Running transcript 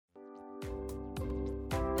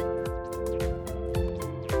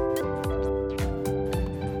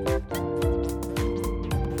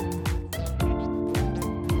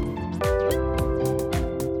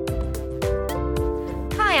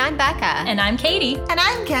And I'm Katie. And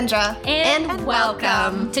I'm Kendra. And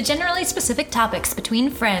welcome to Generally Specific Topics Between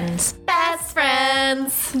Friends. Best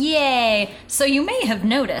friends. Yay! So you may have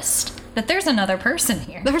noticed that there's another person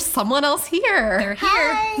here. There's someone else here. They're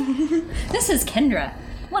here. This is Kendra,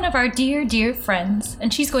 one of our dear, dear friends,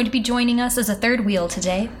 and she's going to be joining us as a third wheel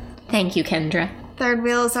today. Thank you, Kendra. Third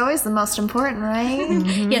wheel is always the most important, right?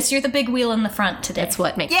 Mm-hmm. Yes, you're the big wheel in the front today. That's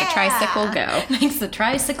what makes the tricycle go. Makes the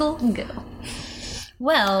tricycle go.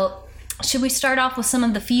 Well, should we start off with some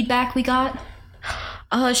of the feedback we got?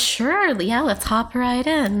 Sure. Yeah, let's hop right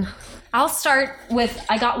in. I'll start with,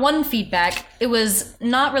 I got one feedback. It was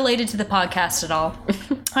not related to the podcast at all.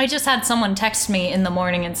 I just had someone text me in the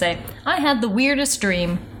morning and say, I had the weirdest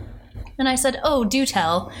dream. And I said, oh, do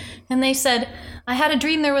tell. And they said, I had a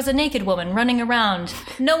dream there was a naked woman running around.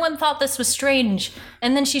 No one thought this was strange.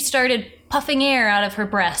 And then she started puffing air out of her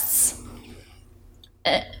breasts.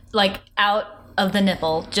 Like out of the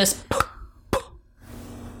nipple. Just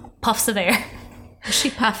puffs of air. Was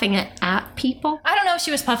she puffing it at people? I don't know if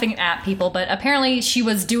she was puffing at people, but apparently she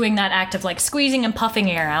was doing that act of like squeezing and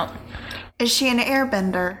puffing air out. Is she an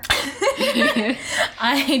airbender?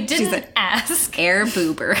 I didn't ask. Air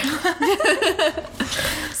boober.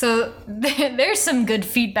 So there's some good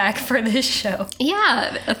feedback for this show.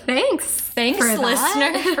 Yeah, thanks. Thanks, for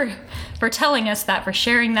listener, for telling us that, for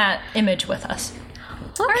sharing that image with us.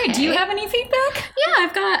 Okay. All right, do you have any feedback?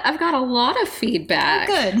 Yeah, I've got a lot of feedback.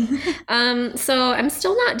 Good. So I'm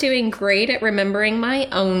still not doing great at remembering my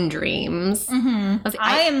own dreams. Mm-hmm.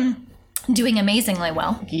 I am doing amazingly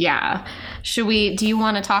well. Yeah. Do you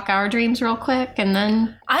want to talk our dreams real quick and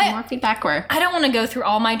then more feedback? Or I don't want to go through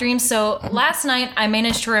all my dreams. So last night I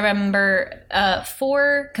managed to remember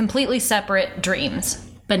 4 completely separate dreams.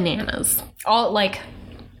 Bananas. All like,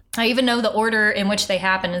 I even know the order in which they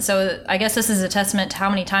happen. And so I guess this is a testament to how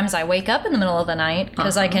many times I wake up in the middle of the night,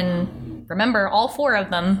 because I can remember all 4 of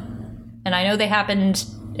them. And I know they happened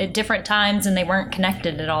at different times and they weren't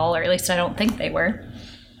connected at all, or at least I don't think they were.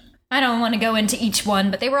 I don't want to go into each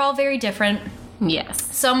one, but they were all very different.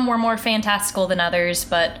 Yes. Some were more fantastical than others,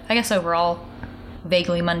 but I guess overall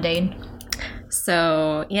vaguely mundane.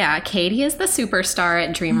 So, yeah, Katie is the superstar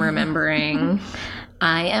at dream remembering.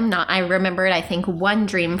 I am not. I remembered, I think, one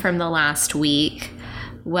dream from the last week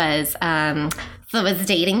was, so I was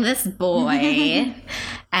dating this boy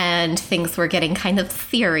and things were getting kind of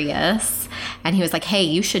serious. And he was like, hey,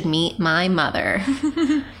 you should meet my mother.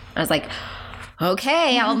 I was like,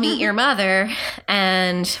 okay, I'll meet your mother.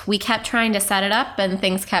 And we kept trying to set it up and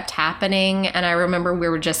things kept happening. And I remember we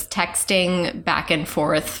were just texting back and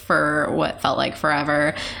forth for what felt like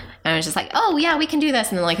forever. And I was just like, oh, yeah, we can do this.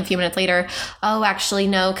 And then like a few minutes later, oh, actually,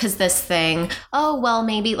 no, because this thing. Oh, well,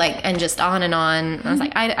 maybe like, and just on and on. And I was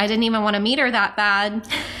like, I didn't even want to meet her that bad.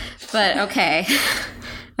 But okay.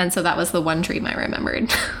 And so that was the one dream I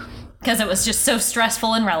remembered. Because it was just so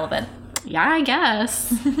stressful and relevant. Yeah, I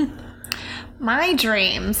guess. My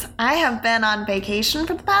dreams. I have been on vacation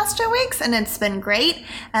for the past 2 weeks and it's been great.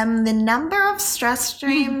 And the number of stress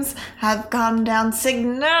dreams have come down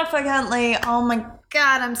significantly. Oh my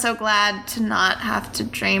God, I'm so glad to not have to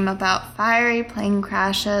dream about fiery plane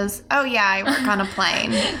crashes. Oh yeah, I work on a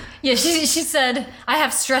plane. Yeah, she said, I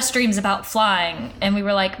have stress dreams about flying. And we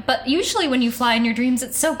were like, but usually when you fly in your dreams,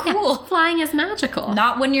 it's so cool. Yeah, flying is magical.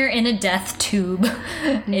 Not when you're in a death tube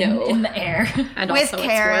in the air. And with also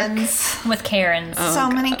Karens. With Karens. Oh, so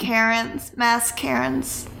many Karens. Mass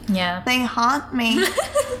Karens. Yeah. They haunt me.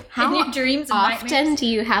 How in your dreams and often nightmares? do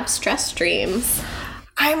you have stress dreams?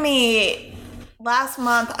 I mean, last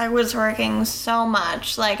month I was working so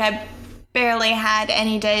much. Like, I barely had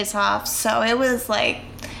any days off. So it was like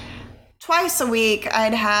twice a week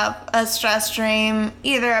I'd have a stress dream,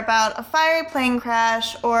 either about a fiery plane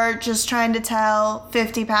crash or just trying to tell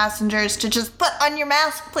 50 passengers to just put on your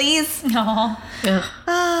mask, please.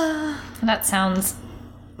 Aw. That sounds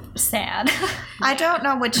sad. I don't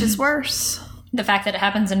know which is worse. The fact that it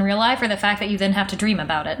happens in real life, or the fact that you then have to dream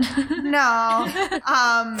about it? No.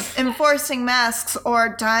 Enforcing masks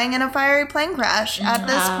or dying in a fiery plane crash at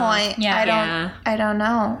this point. Yeah. I don't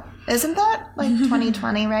know. Isn't that like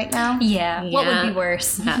 2020 right now? Yeah. What would be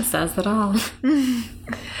worse? That says it all.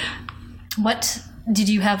 What? Did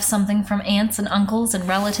you have something from aunts and uncles and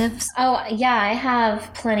relatives? Oh, yeah, I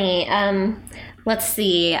have plenty. Let's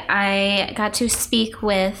see. I got to speak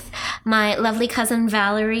with my lovely cousin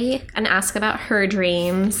Valerie and ask about her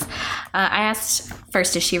dreams. I asked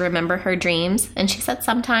first, does she remember her dreams? And she said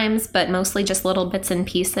sometimes, but mostly just little bits and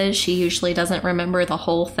pieces. She usually doesn't remember the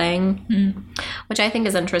whole thing, which I think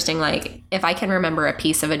is interesting. Like, if I can remember a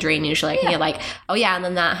piece of a dream, usually I can get like, oh yeah, and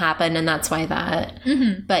then that happened, and that's why that.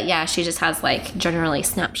 But yeah, she just has like generally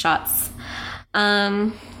snapshots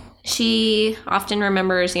She often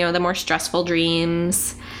remembers, the more stressful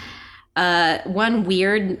dreams. One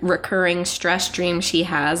weird recurring stress dream she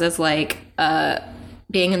has is like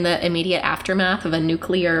being in the immediate aftermath of a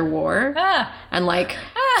nuclear war and like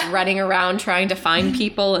running around trying to find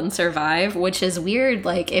people and survive, which is weird.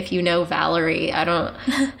 Like, if you know Valerie, I don't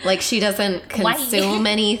like, she doesn't consume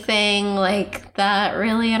anything like that,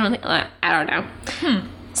 really. I don't know.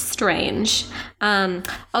 Strange.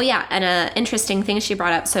 Oh yeah, and an interesting thing she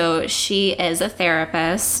brought up. So she is a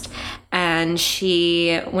therapist, and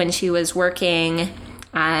when she was working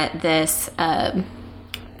at this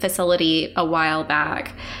facility a while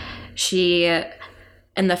back, she,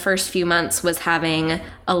 in the first few months, was having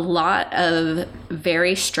a lot of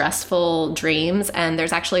very stressful dreams, and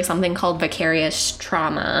there's actually something called vicarious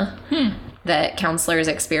trauma that counselors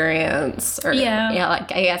experience. Or,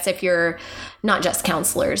 like, I guess if you're not just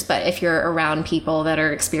counselors, but if you're around people that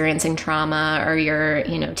are experiencing trauma, or you're,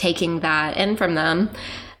 taking that in from them,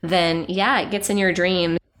 then it gets in your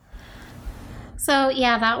dreams. So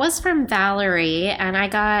yeah, that was from Valerie, and I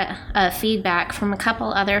got feedback from a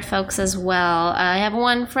couple other folks as well. I have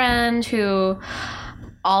one friend who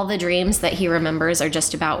all the dreams that he remembers are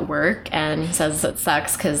just about work, and he says it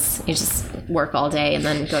sucks because you just work all day and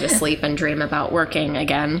then go to sleep and dream about working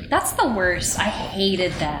again. That's the worst. I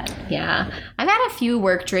hated that. Yeah. I've had a few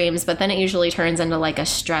work dreams, but then it usually turns into like a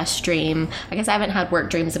stress dream. I guess I haven't had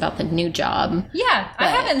work dreams about the new job. Yeah, I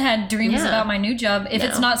haven't had dreams about my new job. If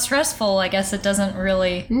it's not stressful, I guess it doesn't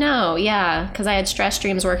really... No, yeah, because I had stress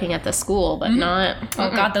dreams working at the school, but not...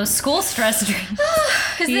 Oh God, those school stress dreams.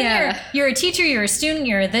 Because then you're a teacher, you're a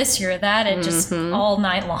student, you're this, you're that, and just all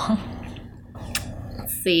night long.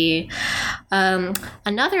 Let's see.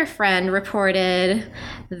 Another friend reported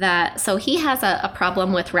that, so he has a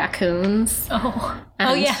problem with raccoons. Oh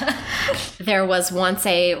yeah. There was once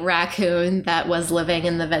a raccoon that was living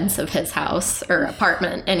in the vents of his house or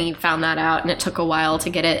apartment, and he found that out, and it took a while to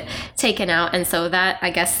get it taken out. And so that, I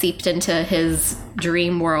guess, seeped into his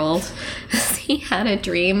dream world. He had a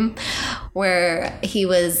dream where he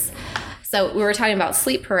was... So we were talking about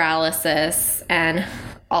sleep paralysis and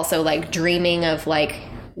also like dreaming of like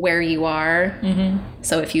where you are.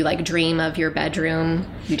 So if you like dream of your bedroom,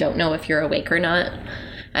 you don't know if you're awake or not.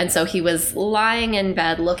 And so he was lying in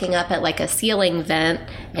bed looking up at like a ceiling vent,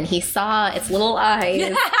 and he saw its little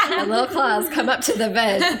eyes and little claws come up to the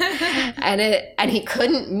vent, and he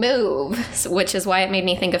couldn't move, which is why it made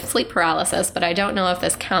me think of sleep paralysis, but I don't know if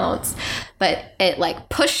this counts. But it like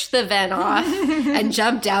pushed the vent off and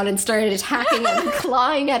jumped down and started attacking him and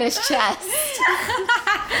clawing at his chest.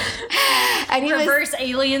 And he Reverse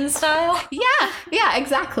alien style? Yeah,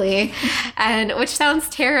 exactly. And which sounds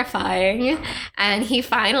terrifying. And he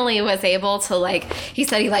finally was able to he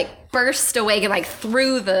said he burst awake and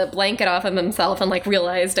threw the blanket off of himself and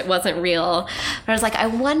realized it wasn't real. But I was like, I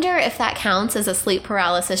wonder if that counts as a sleep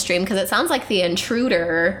paralysis dream, because it sounds like the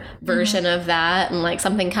Intruder version of that, and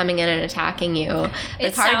something coming in and attacking you.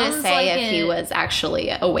 It's hard to say if he was actually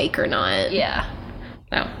awake or not. Yeah.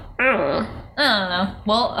 No. I don't know.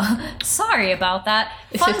 Well, sorry about that.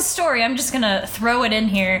 Fun story. I'm just gonna throw it in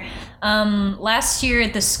here. Last year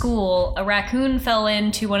at the school, a raccoon fell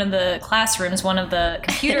into one of the classrooms, one of the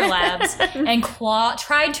computer labs, and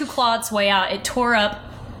tried to claw its way out. It tore up,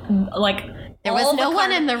 there was no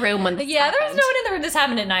one in the room when this happened. There was no one in the room. This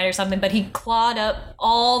happened at night or something, but he clawed up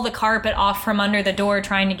all the carpet off from under the door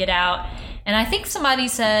trying to get out. And I think somebody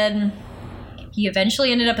said he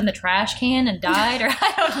eventually ended up in the trash can and died, or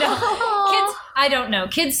I don't know. Kids, I don't know.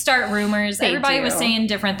 Kids start rumors. Everybody was saying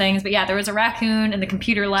different things, but yeah, there was a raccoon in the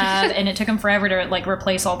computer lab, and it took him forever to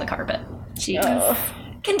replace all the carpet. Jeez.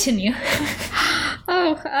 Continue.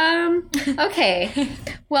 Okay.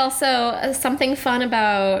 Well, so something fun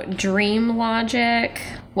about dream logic.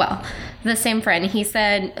 Well, the same friend, he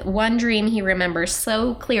said one dream he remembers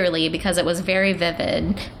so clearly because it was very vivid,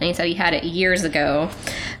 and he said he had it years ago.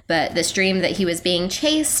 But this dream that he was being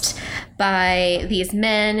chased by these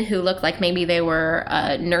men who looked like maybe they were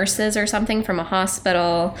nurses or something from a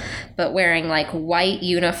hospital, but wearing white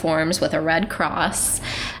uniforms with a red cross,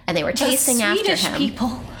 and they were chasing after him. Swedish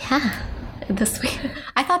people. Yeah.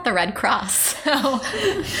 I thought the Red Cross. Oh.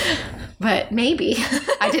 But maybe.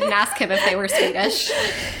 I didn't ask him if they were Swedish.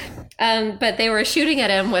 But they were shooting at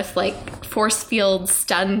him with force field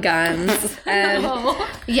stun guns. And,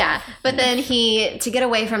 yeah. But then to get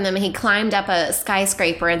away from them, he climbed up a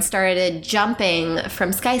skyscraper and started jumping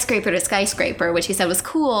from skyscraper to skyscraper, which he said was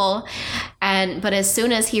cool. But as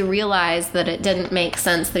soon as he realized that it didn't make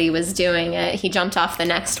sense that he was doing it, he jumped off the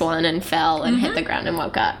next one and fell and hit the ground and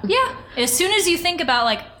woke up. Yeah. As soon as you think about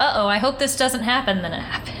I hope this doesn't happen, then it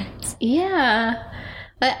happens. Yeah.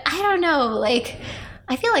 But I don't know, like,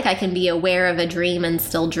 I feel like I can be aware of a dream and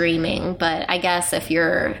still dreaming, but I guess if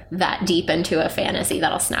you're that deep into a fantasy,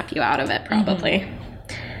 that'll snap you out of it probably.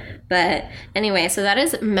 But anyway, so that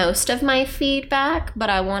is most of my feedback, but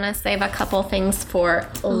I want to save a couple things for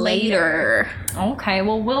later. Okay,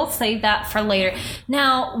 well, we'll save that for later.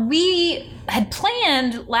 Now, we had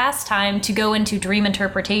planned last time to go into dream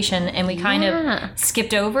interpretation, and we kind of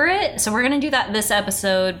skipped over it. So we're going to do that this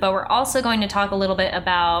episode, but we're also going to talk a little bit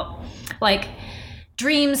about, like,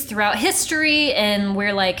 dreams throughout history and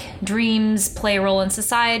where, like, dreams play a role in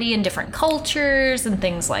society and different cultures and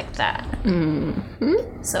things like that.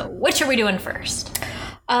 So, which are we doing first?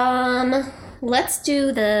 Let's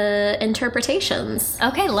do the interpretations.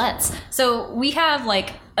 Okay, let's. So we have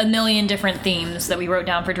like a million different themes that we wrote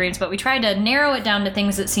down for dreams, but we tried to narrow it down to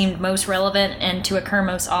things that seemed most relevant and to occur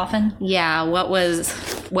most often. Yeah, what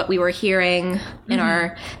we were hearing in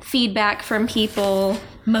our feedback from people.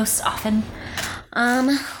 Most often.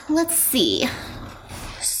 Let's see.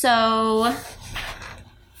 So,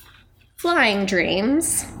 flying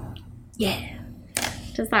dreams. Yeah.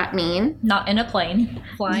 Does that mean? Not in a plane.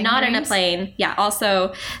 Flying Not dreams. in a plane. Yeah,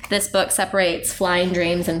 also, this book separates flying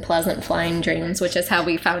dreams and pleasant flying dreams, which is how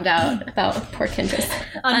we found out about poor Kendra's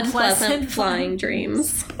unpleasant flying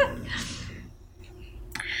dreams.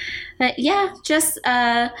 But yeah, just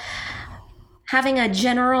having a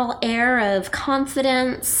general air of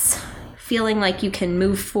confidence, feeling like you can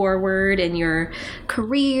move forward in your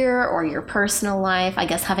career or your personal life. I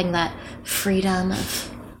guess having that freedom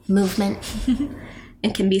of movement.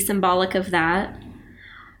 It can be symbolic of that.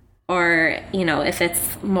 Or, you know, if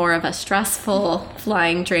it's more of a stressful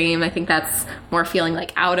flying dream, I think that's more feeling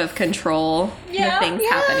like out of control with things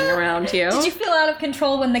happening around you. Did you feel out of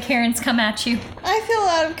control when the Karens come at you? I feel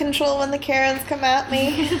out of control when the Karens come at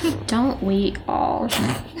me. Don't we all?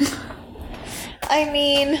 I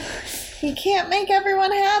mean, you can't make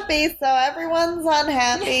everyone happy, so everyone's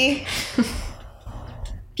unhappy.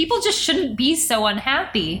 People just shouldn't be so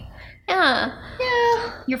unhappy. Yeah.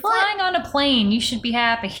 You're flying on a plane. You should be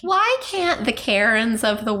happy. Why can't the Karens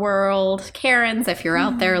of the world, Karens, if you're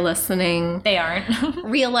out there listening, They aren't.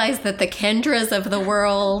 realize that the Kendras of the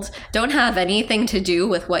world don't have anything to do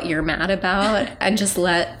with what you're mad about and just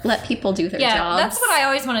let people do their jobs? That's what I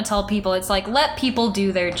always want to tell people. It's like, let people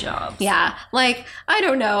do their jobs. Yeah, like, I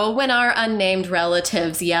don't know, when our unnamed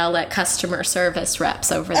relatives yell at customer service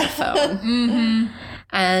reps over the phone.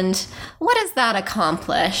 And what does that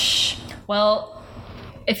accomplish? Well,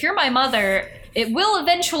 if you're my mother, it will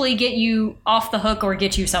eventually get you off the hook or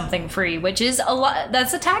get you something free, which is a lot.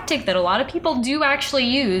 That's a tactic that a lot of people do actually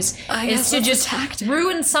use, is to just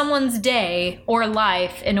ruin someone's day or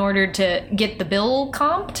life in order to get the bill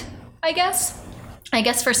comped, I guess. I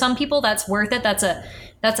guess for some people that's worth it. That's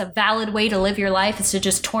a valid way to live your life, is to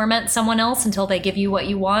just torment someone else until they give you what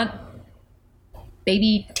you want.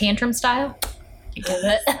 Baby tantrum style. You get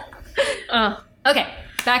it? Okay,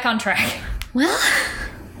 back on track. Well,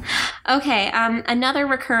 okay, another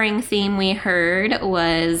recurring theme we heard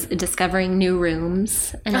was discovering new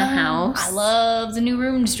rooms in a house. I love the new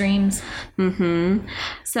rooms dreams.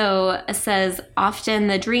 So it says, often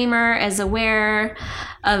the dreamer is aware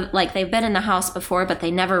of, like, they've been in the house before, but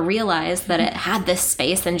they never realized that it had this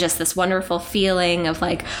space and just this wonderful feeling of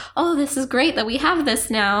like, oh, this is great that we have this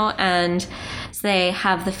now. And so they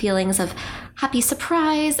have the feelings of happy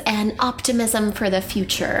surprise and optimism for the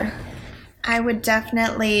future. I would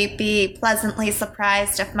definitely be pleasantly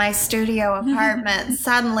surprised if my studio apartment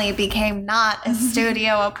suddenly became not a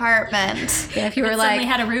studio apartment. Yeah, if you were It like, suddenly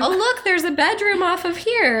had a room. oh, look, there's a bedroom off of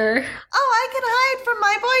here. Oh, I can hide from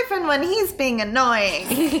my boyfriend when he's being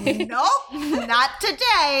annoying. Nope, not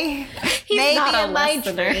today. He's Maybe not a in my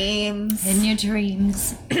listener. dreams. In your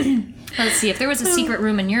dreams. Let's see, if there was a secret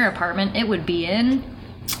room in your apartment, it would be in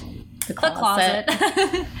the closet.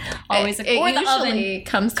 Always. It or the usually oven.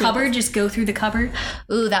 comes through Cupboard, just go through the cupboard.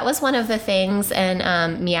 Ooh, that was one of the things in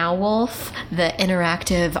Meow Wolf, the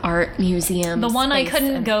interactive art museum. The one I space.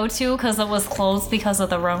 couldn't go to because it was closed because of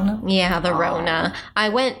the Rona. Yeah, the Rona. I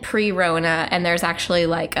went pre-Rona, and there's actually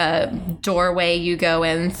like a doorway you go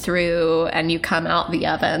in through, and you come out the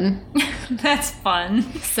oven. That's fun.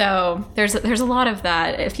 So there's a lot of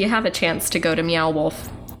that. If you have a chance to go to Meow Wolf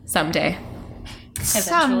someday.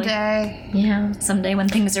 Eventually. Someday. Yeah. Someday when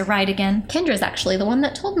things are right again. Kendra's actually the one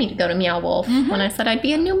that told me to go to Meow Wolf when I said I'd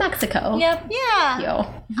be in New Mexico. Yep. Yeah.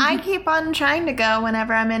 Yo. I keep on trying to go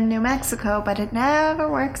whenever I'm in New Mexico, but it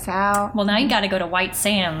never works out. Well, now you gotta go to White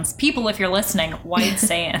Sands. People, if you're listening, White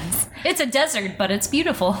Sands. It's a desert, but it's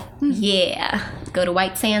beautiful. Yeah. Go to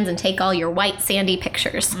White Sands and take all your white sandy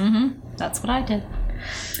pictures. That's what I did.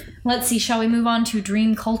 Let's see, shall we move on to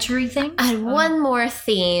dream culture-y things? I had one more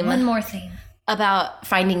theme One more thing. about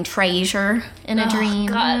finding treasure in a dream.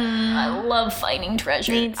 God, I love finding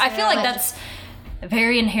treasure. Me I feel like too. that's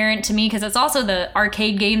very inherent to me because it's also the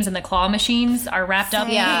arcade games and the claw machines are wrapped up.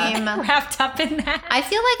 Same. Wrapped up in that. I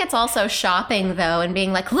feel like it's also shopping though, and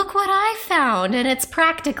being like, look what I found, and it's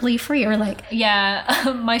practically free, or like,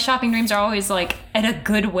 Yeah, my shopping dreams are always like at a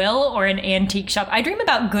Goodwill or an antique shop. I dream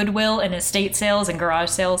about Goodwill and estate sales and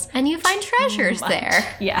garage sales. and you find treasures there.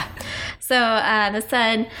 Yeah. So this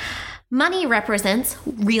said, money represents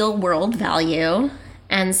real world value.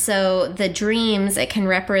 And so the dreams, it can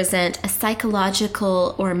represent a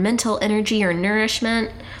psychological or mental energy or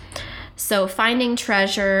nourishment. So finding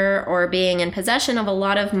treasure or being in possession of a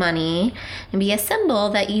lot of money can be a symbol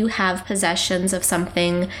that you have possessions of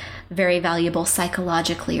something very valuable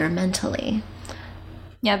psychologically or mentally.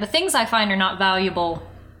 Yeah, the things I find are not valuable.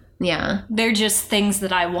 Yeah. They're just things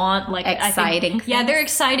that I want. Like Exciting I think, yeah, things. they're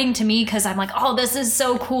exciting to me because I'm like, oh, this is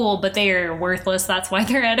so cool, but they are worthless. That's why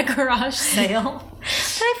they're at a garage sale.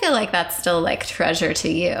 I feel like that's still like treasure to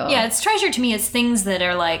you. Yeah, it's treasure to me. It's things that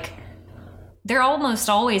are like, they're almost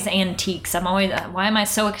always antiques. I'm always, why am I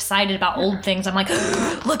so excited about old things? I'm like,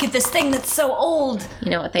 look at this thing that's so old.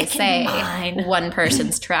 You know what they can say, be mine. one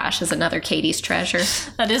person's trash is another Katie's treasure.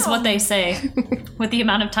 That is what they say with the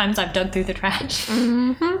amount of times I've dug through the trash.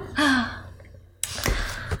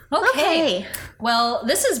 Okay. Well,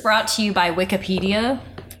 this is brought to you by Wikipedia.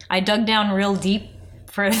 I dug down real deep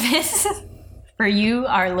for this, for you,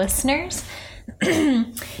 our listeners.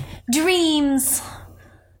 Dreams.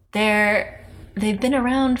 They've been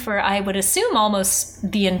around for, I would assume,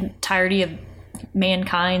 almost the entirety of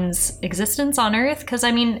mankind's existence on Earth. Because,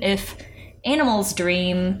 I mean, if animals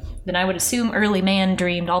dream, then I would assume early man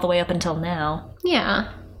dreamed all the way up until now.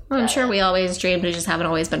 Yeah. Well, I'm sure we always dreamed, we just haven't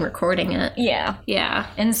always been recording it. Yeah. Yeah.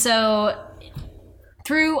 And so,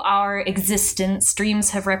 through our existence, dreams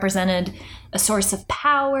have represented a source of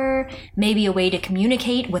power, maybe a way to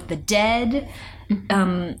communicate with the dead,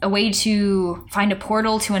 a way to find a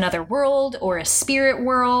portal to another world or a spirit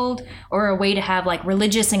world, or a way to have like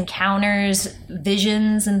religious encounters,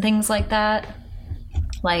 visions, and things like that.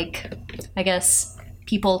 Like, I guess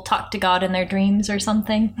people talk to God in their dreams or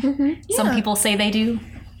something. Some people say they do.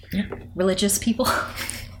 Religious people.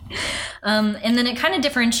 And then it kind of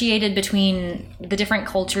differentiated between the different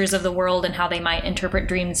cultures of the world and how they might interpret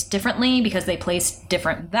dreams differently because they placed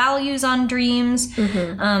different values on dreams.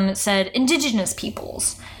 It said indigenous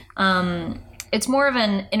peoples. It's more of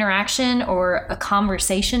an interaction or a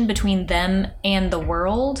conversation between them and the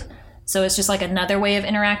world. So it's just like another way of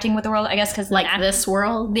interacting with the world, I guess, because Like this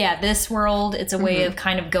world? Yeah, this world. It's a way of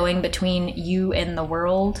kind of going between you and the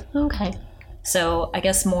world. Okay. So I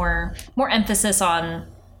guess more emphasis on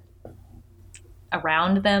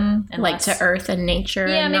around them and Like less, to earth and nature.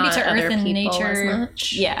 yeah, and maybe not to other earth and people nature. as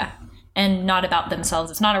much. Yeah, and not about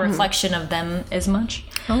themselves. It's not a reflection of them as much.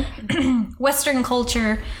 Oh. Western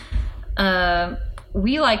culture,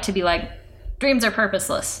 we like to be like, dreams are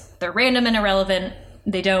purposeless. They're random and irrelevant.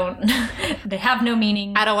 They have no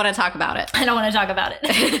meaning. I don't want to talk about it. I don't want to talk about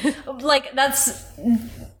it. Like, that's,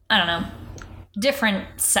 I don't know.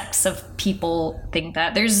 Different sects of people think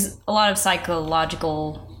that. There's a lot of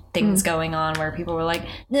psychological things going on where people were like,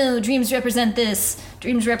 no, dreams represent this,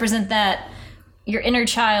 dreams represent that. Your inner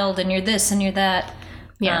child, and you're this, and you're that.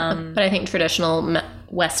 Yeah. But I think traditional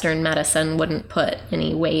Western medicine wouldn't put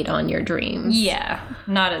any weight on your dreams. Yeah,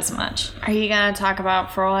 not as much. Are you gonna talk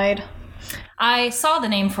about Freud? I saw the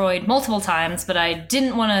name Freud multiple times, but I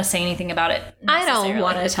didn't want to say anything about it. I don't necessarily.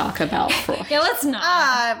 want to talk about Freud. Yeah, let's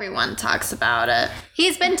not. Everyone talks about it.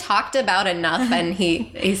 He's been talked about enough and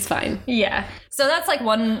he's fine. Yeah. So that's like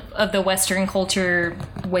one of the Western culture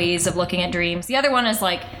ways of looking at dreams. The other one is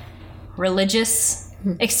like religious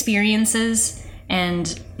experiences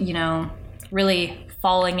and, you know, really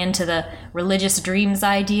falling into the religious dreams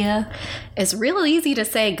idea. It's real easy to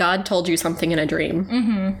say God told you something in a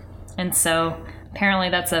dream. And so apparently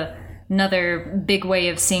that's another big way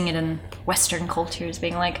of seeing it in Western cultures,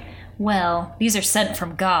 being like, well, these are sent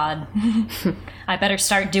from God. I better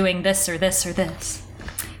start doing this or this or this.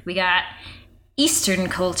 We got Eastern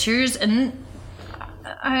cultures, and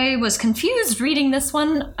I was confused reading this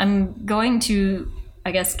one. I'm going to,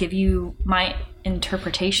 I guess, give you my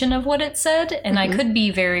interpretation of what it said, and I could be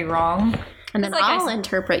very wrong. And then Like I I'll said-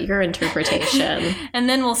 interpret your interpretation. And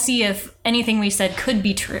then we'll see if anything we said could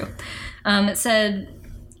be true. It said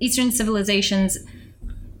Eastern civilizations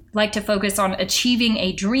like to focus on achieving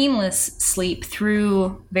a dreamless sleep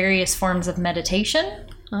through various forms of meditation.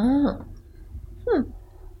 Oh.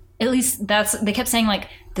 At least they kept saying like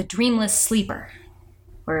the dreamless sleeper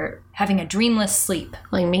or having a dreamless sleep.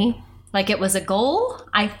 Like me? Like it was a goal,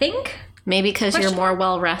 I think. Maybe because you're more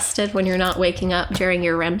well rested when you're not waking up during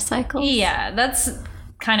your REM cycle. Yeah, that's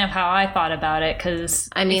kind of how I thought about it. Because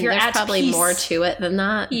I mean, there's probably more to it than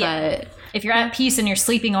that. But if you're at peace and you're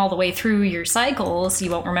sleeping all the way through your cycles,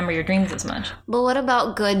 you won't remember your dreams as much. But what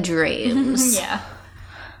about good dreams? Yeah.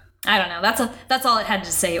 I don't know. That's all it had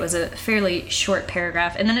to say. It was a fairly short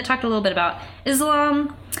paragraph. And then it talked a little bit about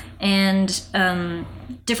Islam and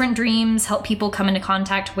different dreams help people come into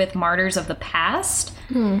contact with martyrs of the past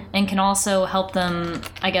and can also help them,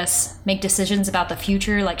 I guess, make decisions about the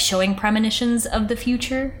future, like showing premonitions of the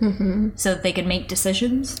future so that they can make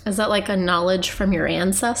decisions. Is that like a knowledge from your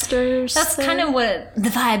ancestors? That's kind of what the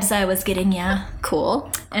vibes I was getting, yeah.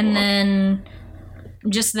 Cool. And then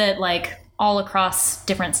just that, like, all across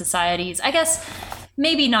different societies. I guess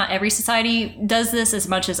maybe not every society does this as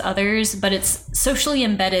much as others, but it's socially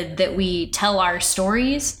embedded that we tell our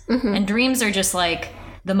stories. And dreams are just like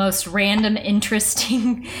the most random,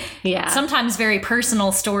 interesting, sometimes very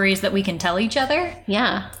personal stories that we can tell each other.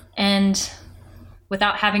 Yeah. And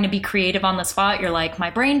without having to be creative on the spot, you're like, my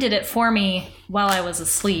brain did it for me while I was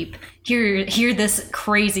asleep. Hear this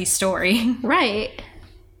crazy story. Right.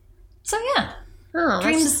 So yeah. Oh,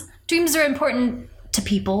 Dreams are important to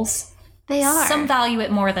peoples. They are. Some value it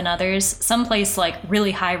more than others. Some place like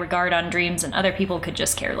really high regard on dreams, and other people could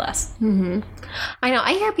just care less. I know.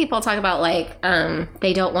 I hear people talk about like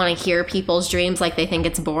they don't want to hear people's dreams, like they think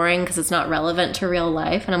it's boring because it's not relevant to real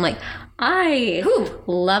life. And I'm like, I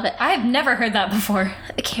love it. I've never heard that before.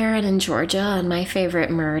 Karen in Georgia on My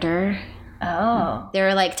Favorite Murder. Oh. They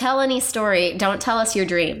were like, tell any story. Don't tell us your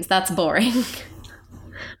dreams. That's boring.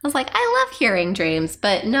 I was like, I love hearing dreams,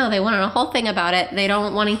 but no, they wanted a whole thing about it. They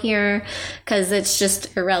don't want to hear because it's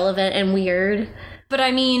just irrelevant and weird. But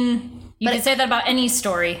I mean, you could say that about any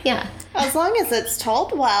story. Yeah. As long as it's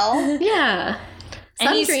told well. Yeah.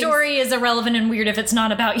 Any story is irrelevant and weird if it's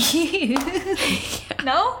not about you.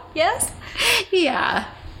 No? Yes? Yeah.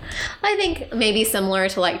 I think maybe similar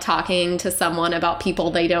to like talking to someone about people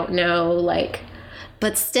they don't know, like,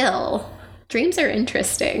 but still, dreams are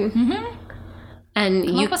interesting. And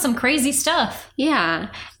Come up with some crazy stuff. Yeah.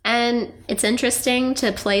 And it's interesting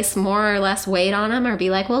to place more or less weight on them or be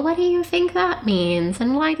like, well, what do you think that means?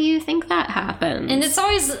 And why do you think that happens? And it's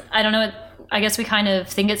always, I don't know, I guess we kind of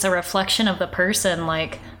think it's a reflection of the person.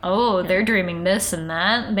 Like, oh, they're dreaming this and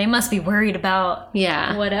that. They must be worried about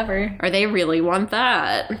whatever. Or they really want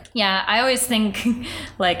that. Yeah, I always think,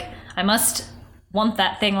 like, I must want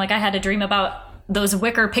that thing. Like, I had a dream about those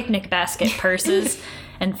wicker picnic basket purses.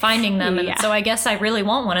 And finding them, and so I guess I really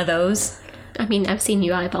want one of those. I mean, I've seen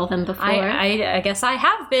you eyeball them before. I guess I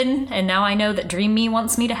have been, and now I know that Dream Me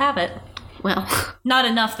wants me to have it. Well. Not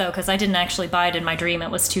enough, though, because I didn't actually buy it in my dream.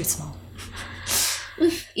 It was too small.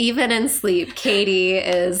 Even in sleep, Katie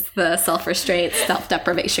is the self-restraint,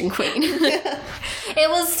 self-deprivation queen. It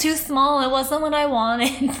was too small. It wasn't what I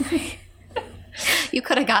wanted. You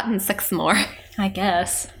could have gotten 6 more. I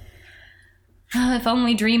guess. If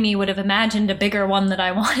only Dreamy would have imagined a bigger one that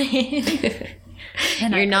I wanted.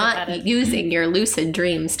 You're not using your lucid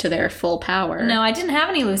dreams to their full power. No, I didn't have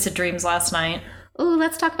any lucid dreams last night. Ooh,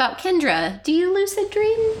 let's talk about Kendra. Do you lucid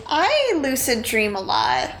dream? I lucid dream a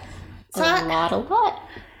lot. A lot?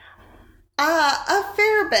 A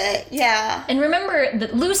fair bit, yeah. And remember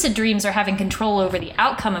that lucid dreams are having control over the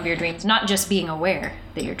outcome of your dreams, not just being aware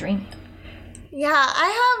that you're dreaming. Yeah,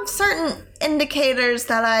 I have certain indicators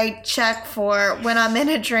that I check for when I'm in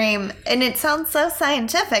a dream, and it sounds so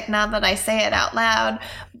scientific now that I say it out loud.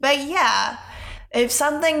 But yeah, if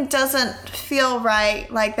something doesn't feel right,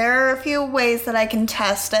 like there are a few ways that I can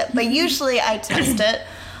test it, but usually I test it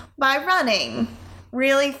by running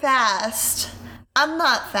really fast. I'm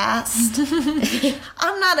not fast.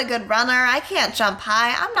 I'm not a good runner. I can't jump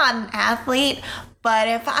high. I'm not an athlete. But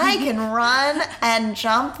if I can run and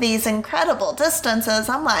jump these incredible distances,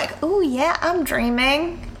 I'm like, ooh, yeah, I'm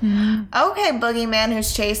dreaming. Okay, boogeyman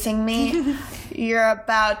who's chasing me, you're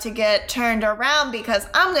about to get turned around because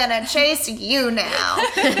I'm going to chase you now.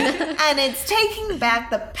 And it's taking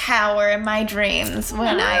back the power in my dreams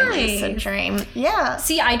when I lucid dream. Yeah.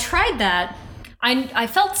 See, I tried that. I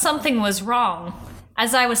felt something was wrong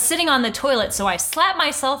as I was sitting on the toilet, so I slapped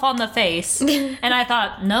myself on the face, and I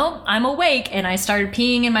thought, nope, I'm awake, and I started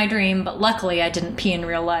peeing in my dream, but luckily I didn't pee in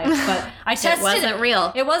real life, but I tested it. It wasn't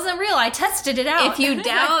real. It wasn't real. I tested it out. If you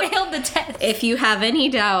doubt, I failed the test. If you have any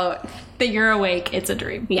doubt that you're awake, it's a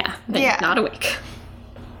dream. Yeah, then you're not awake.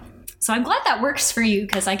 So I'm glad that works for you,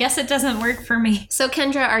 because I guess it doesn't work for me. So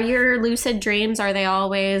Kendra, are your lucid dreams, are they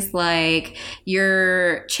always like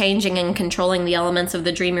you're changing and controlling the elements of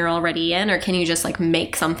the dream you're already in, or can you just like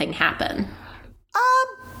make something happen?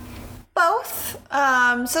 Both.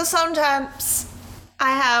 So sometimes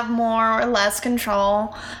I have more or less control.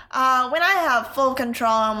 When I have full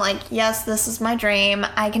control, I'm like, yes, this is my dream.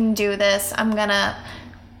 I can do this. I'm gonna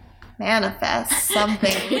manifest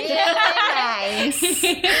something really nice.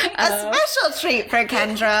 A special treat for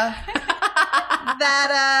Kendra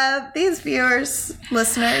that these viewers,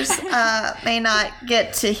 listeners, may not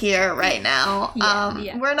get to hear right now.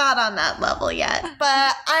 We're not on that level yet.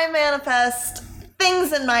 But I manifest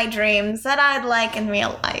things in my dreams that I'd like in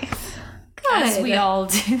real life. As we all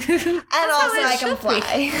do. And also I can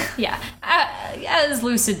fly. Yeah, as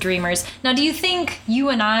lucid dreamers. Now, do you think you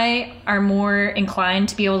and I are more inclined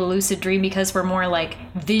to be able to lucid dream because we're more like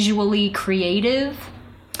visually creative?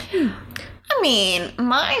 I mean,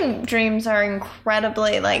 my dreams are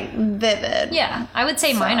incredibly like vivid. Yeah, I would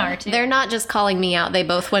say mine are too. They're not just calling me out. They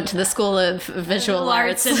both went to the School of Visual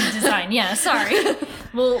Arts. and Design. Yeah, sorry.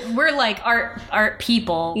 Well, we're like art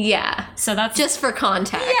people. Yeah. So that's Just for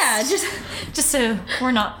context. yeah, just so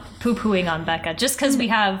we're not poo-pooing on Becca. Just because we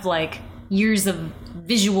have like years of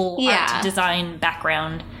visual art design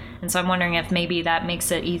background, and so I'm wondering if maybe that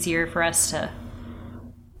makes it easier for us to.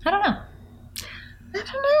 I don't know.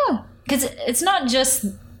 Because it's not just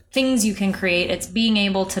things you can create; it's being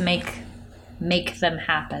able to make them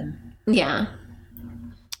happen. Yeah.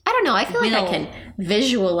 I don't know. I feel like I can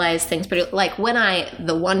visualize things, but like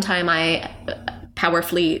the one time I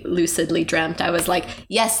powerfully lucidly dreamt, I was like,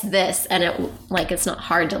 yes, this, and it's not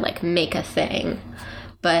hard to like make a thing.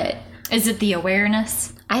 But is it the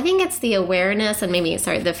awareness? I think it's the awareness and maybe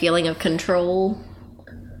the feeling of control.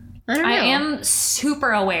 I don't know. I am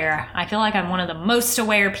super aware. I feel like I'm one of the most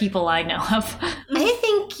aware people I know of. I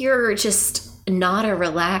think you're just not a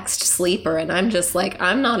relaxed sleeper, and I'm just like,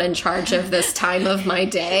 I'm not in charge of this time of my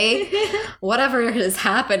day. Whatever is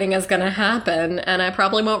happening is going to happen, and I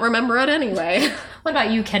probably won't remember it anyway. What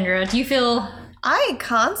about you, Kendra? Do you feel... I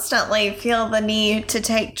constantly feel the need to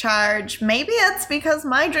take charge. Maybe it's because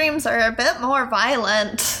my dreams are a bit more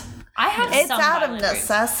violent. I have It's some out of violent dreams.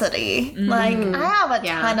 necessity. Like, I have a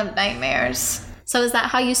ton of nightmares. So is that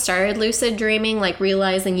how you started lucid dreaming, like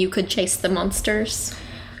realizing you could chase the monsters?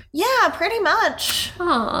 Yeah, pretty much.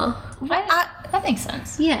 Aw. That makes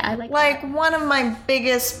sense. Yeah, I Like, one of my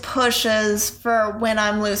biggest pushes for when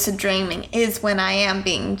I'm lucid dreaming is when I am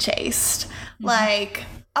being chased. Like,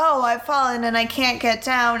 oh, I've fallen and I can't get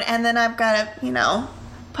down, and then I've got to,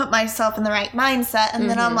 put myself in the right mindset, and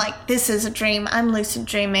then I'm like, this is a dream. I'm lucid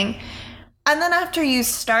dreaming. And then after you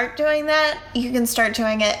start doing that, you can start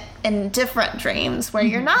doing it in different dreams where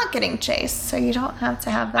you're not getting chased, so you don't have to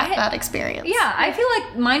have that bad experience. Yeah, I feel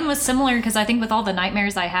like mine was similar because I think with all the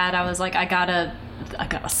nightmares I had, I was like, I gotta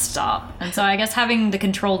stop. And so I guess having the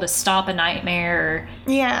control to stop a nightmare.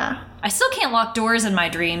 Yeah. I still can't lock doors in my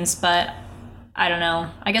dreams, but I don't know.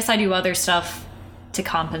 I guess I do other stuff to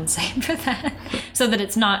compensate for that so that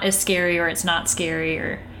it's not as scary or it's not scary,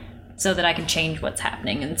 or so that I can change what's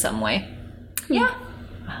happening in some way. Yeah,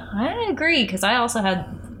 I agree, because I also had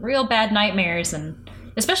real bad nightmares, and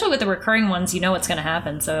especially with the recurring ones, you know what's going to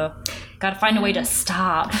happen, so gotta find a way to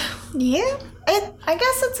stop. Yeah. I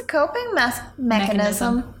guess it's a coping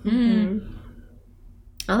mechanism.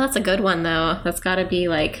 Oh, that's a good one, though. That's got to be,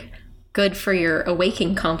 like, good for your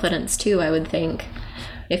awaking confidence, too, I would think.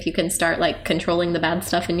 If you can start, like, controlling the bad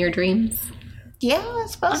stuff in your dreams. Yeah, I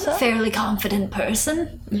suppose so. I'm a fairly confident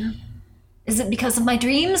person. Yeah. Is it because of my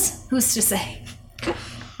dreams? Who's to say?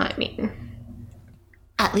 I mean,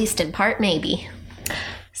 at least in part, maybe.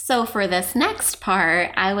 So for this next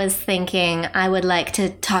part, I was thinking I would like to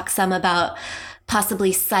talk some about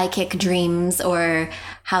possibly psychic dreams, or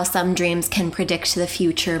how some dreams can predict the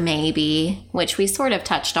future, maybe, which we sort of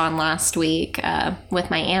touched on last week with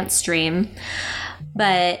my aunt's dream.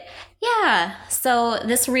 But yeah, so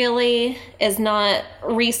this really is not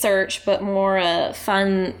research, but more a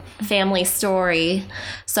fun family story.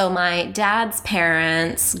 So my dad's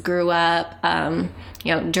parents grew up,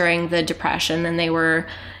 during the Depression, and they were,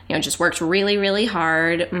 just worked really, really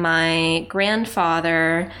hard. My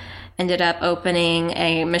grandfather ended up opening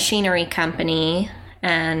a machinery company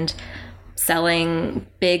and selling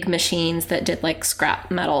big machines that did like scrap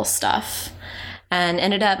metal stuff, and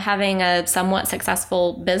ended up having a somewhat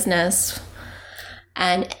successful business.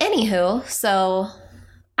 And anywho, so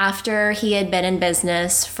after he had been in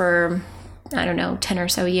business for, 10 or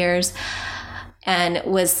so years, and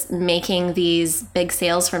was making these big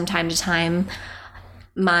sales from time to time,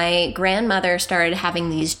 my grandmother started having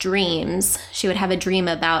these dreams. She would have a dream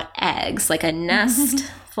about eggs, like a nest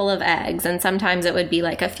full of eggs. And sometimes it would be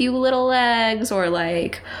like a few little eggs or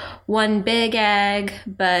like one big egg.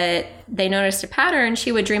 But they noticed a pattern.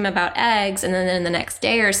 She would dream about eggs. And then the next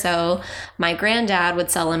day or so, my granddad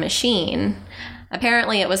would sell a machine.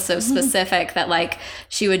 Apparently it was so specific that like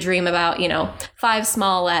she would dream about, 5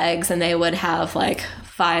 small eggs and they would have like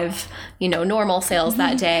 5, normal sales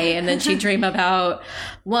that day. And then she'd dream about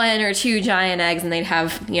 1 or 2 giant eggs and they'd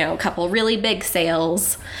have, a couple really big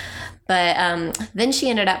sales. But then she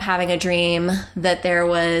ended up having a dream that there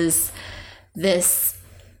was this,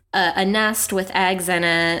 a nest with eggs in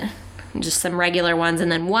it, just some regular ones,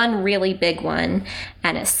 and then one really big one,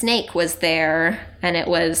 and a snake was there, and it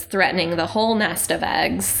was threatening the whole nest of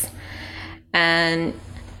eggs. And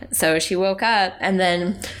so she woke up, and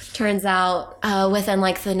then turns out within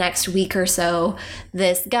like the next week or so,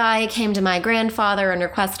 this guy came to my grandfather and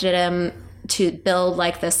requested him to build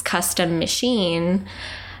like this custom machine.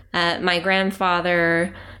 My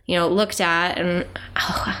grandfather, looked at, and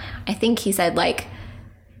I think he said like,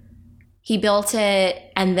 he built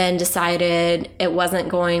it and then decided it wasn't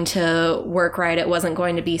going to work right. It wasn't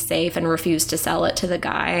going to be safe and refused to sell it to the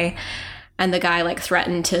guy. And the guy like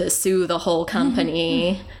threatened to sue the whole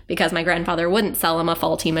company because my grandfather wouldn't sell him a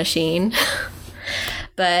faulty machine.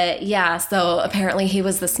 But yeah, so apparently he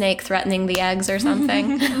was the snake threatening the eggs or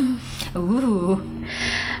something. Ooh.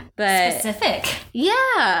 But specific.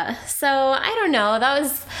 Yeah. So I don't know. That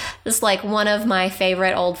was just like one of my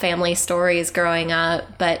favorite old family stories growing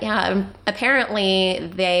up. But yeah,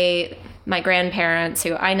 apparently my grandparents,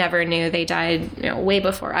 who I never knew, they died way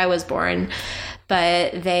before I was born.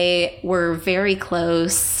 But they were very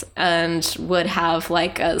close and would have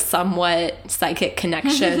like a somewhat psychic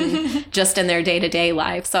connection just in their day-to-day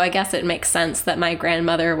life. So I guess it makes sense that my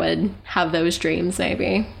grandmother would have those dreams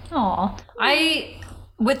maybe. Aw.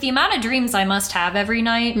 With the amount of dreams I must have every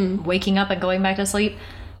night, waking up and going back to sleep,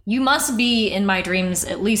 you must be in my dreams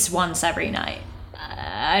at least once every night.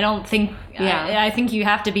 I don't think... Yeah. I think you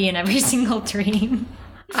have to be in every single dream.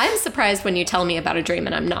 I'm surprised when you tell me about a dream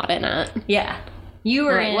and I'm not in it. Yeah. You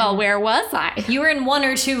were in... Well, where was I? You were in 1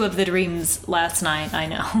 or 2 of the dreams last night, I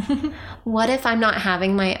know. What if I'm not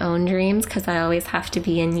having my own dreams because I always have to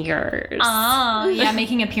be in yours? Ah, yeah,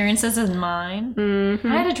 making appearances in mine.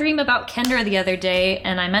 Mm-hmm. I had a dream about Kendra the other day,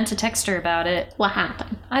 and I meant to text her about it. What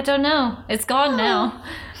happened? I don't know. It's gone now.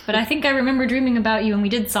 But I think I remember dreaming about you and we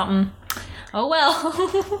did something. Oh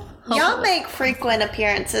well. Y'all make frequent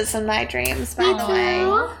appearances in my dreams, by the way.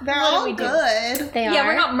 They're all good. They are. Yeah,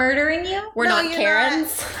 we're not murdering you. We're not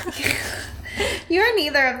Karens. You're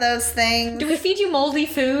neither of those things. Do we feed you moldy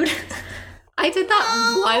food? I did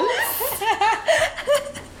that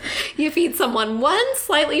once. You feed someone one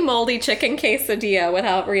slightly moldy chicken quesadilla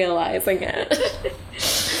without realizing it.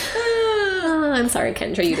 I'm sorry,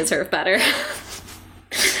 Kendra. You deserve better.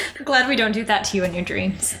 Glad we don't do that to you in your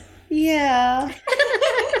dreams. Yeah.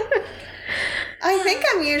 I think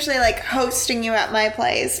I'm usually like hosting you at my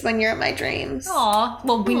place when you're in my dreams. Aw,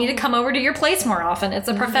 well, we need to come over to your place more often. It's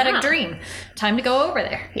a prophetic dream. Time to go over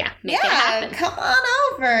there. Yeah, make it happen. Come on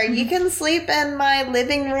over. You can sleep in my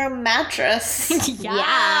living room mattress.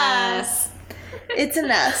 Yes. It's a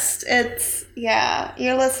nest.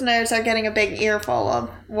 Your listeners are getting a big earful of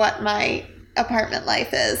what my apartment life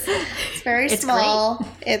is. It's very small. Great.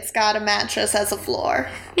 It's got a mattress as a floor.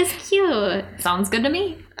 It's cute. Sounds good to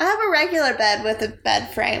me. I have a regular bed with a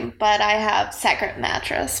bed frame, but I have separate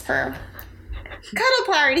mattress for cuddle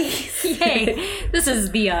parties. Yay. This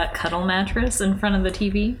is the cuddle mattress in front of the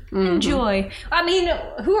TV. Mm-hmm. Enjoy. I mean,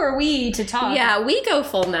 who are we to talk? Yeah, we go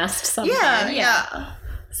full nest sometimes. Yeah.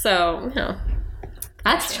 So,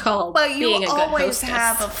 that's called being a good hostess. But you always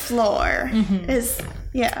have a floor.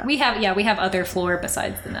 Mm-hmm. We have other floor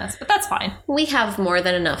besides the nest, but that's fine. We have more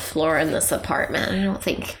than enough floor in this apartment. I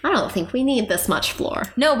don't think we need this much floor.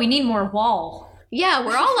 No, we need more wall. Yeah,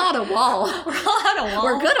 we're all out of wall.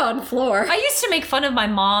 We're good on floor. I used to make fun of my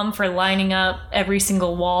mom for lining up every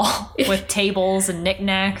single wall with tables and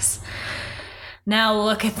knickknacks. Now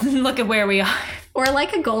look at where we are. We're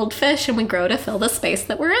like a goldfish and we grow to fill the space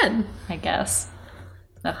that we're in, I guess.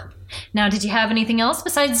 Ugh. Now, did you have anything else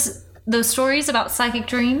besides those stories about psychic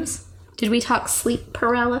dreams? Did we talk sleep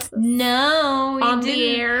paralysis? No, on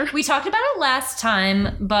the air. We talked about it last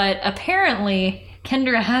time, but apparently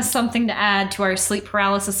Kendra has something to add to our sleep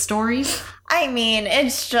paralysis stories. I mean,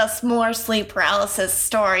 it's just more sleep paralysis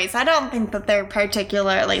stories. I don't think that they're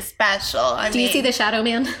particularly special. Do you see the shadow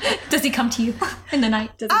man? Does he come to you in the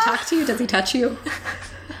night? Does he talk to you? Does he touch you?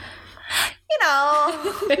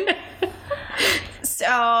 So,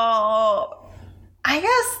 I I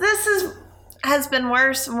guess this has been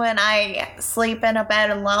worse when I sleep in a bed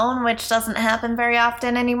alone, which doesn't happen very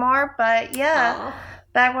often anymore. But yeah,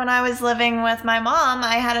 back when I was living with my mom,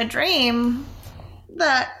 I had a dream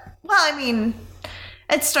that, well, I mean,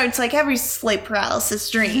 it starts like every sleep paralysis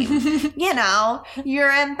dream. You know,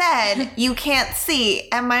 you're in bed, you can't see,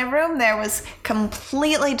 and my room there was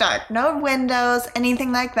completely dark. No windows,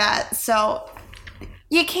 anything like that. So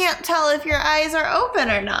you can't tell if your eyes are open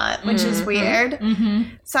or not, which is weird.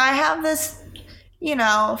 So I have this, you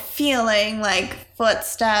know, feeling like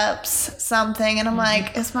footsteps, something, and I'm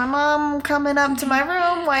like, is my mom coming up to my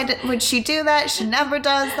room? Why would she do that? She never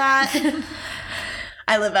does that.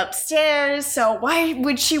 I live upstairs, so why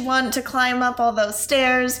would she want to climb up all those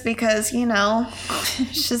stairs? Because, you know,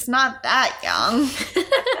 she's not that young.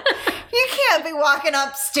 You can't be walking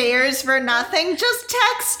upstairs for nothing. Just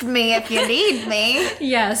text me if you need me.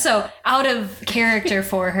 Yeah, so out of character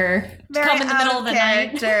for her. Very Come in the middle of the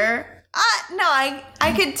night. No,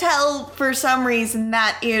 I could tell for some reason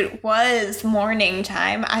that it was morning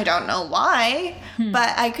time. I don't know why, but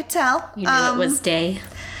I could tell. You knew it was day.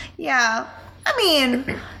 Yeah. I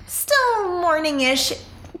mean, still morning-ish,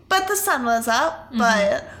 but the sun was up.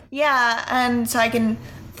 But yeah, and so I can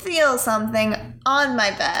feel something on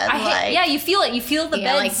my bed. Yeah, you feel it. You feel the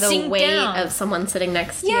bed like the sink weight down. of someone sitting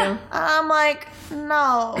next to you. I'm like,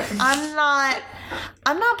 no, I'm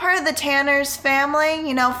not part of the Tanners family,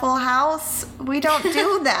 you know, Full House. We don't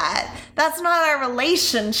do that. That's not our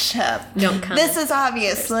relationship. Don't come. This is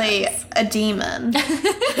obviously a demon.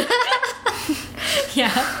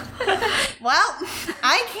 Yeah. Well,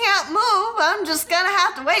 I can't move. I'm just gonna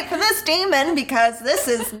have to wait for this demon because this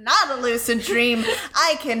is not a lucid dream.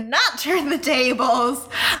 I cannot turn the tables.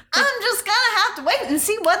 I'm just gonna have to wait and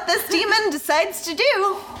see what this demon decides to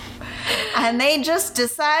do. And they just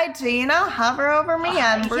decide to, you know, hover over me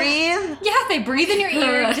and breathe. Yeah, they breathe in your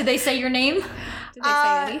ear. Did they say your name? Did they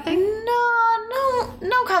say anything?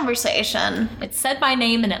 No conversation. It said my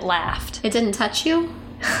name and it laughed. It didn't touch you?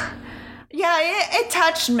 Yeah, it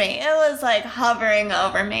touched me. It was like hovering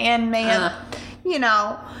over me and may have, you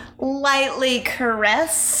know, lightly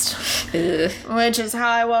caressed. Ugh. Which is how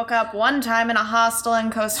I woke up one time in a hostel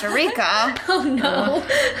in Costa Rica. Oh no.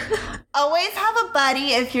 Always have a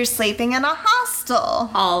buddy if you're sleeping in a hostel.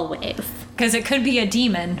 Always. Because it could be a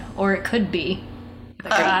demon, or it could be the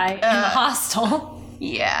guy in the hostel.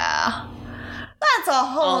 Yeah. That's a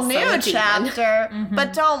whole Also new a demon. chapter.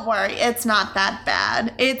 But don't worry, it's not that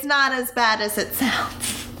bad. It's not as bad as it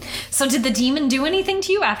sounds. So did the demon do anything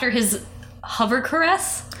to you after his hover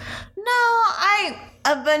caress? No, I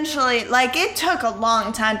eventually, like, it took a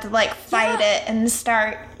long time to, like, fight it and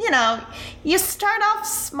start, you know, you start off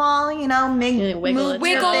small, you know, wiggle it.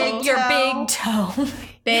 Wiggle your big toe.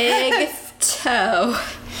 Big toe.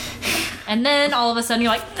 And then all of a sudden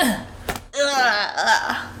you're like, ugh.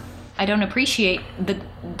 Ugh. I don't appreciate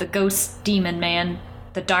the ghost demon man,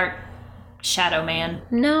 the dark shadow man.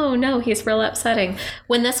 No, he's real upsetting.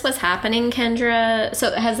 When this was happening, Kendra,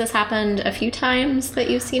 so has this happened a few times that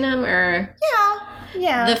you've seen him, or?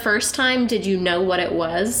 Yeah. The first time, did you know what it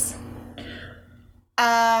was?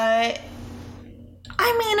 I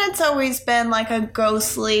mean, it's always been like a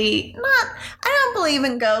ghostly, I don't believe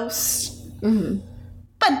in ghosts.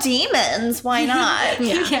 But demons, why not?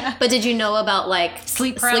 Yeah. But did you know about, like,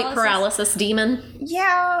 Sleep paralysis I've demon?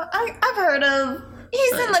 heard of,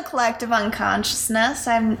 he's in the collective unconsciousness,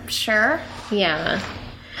 I'm sure. Yeah.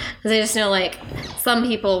 Because I just know, like, some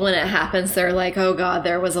people, when it happens, they're like, oh god,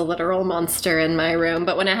 there was a literal monster in my room.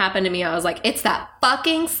 But when it happened to me, I was like, it's that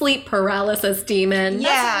fucking sleep paralysis demon.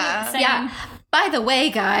 Yeah. Same. Yeah. By the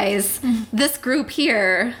way, guys, this group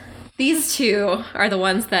here, these two are the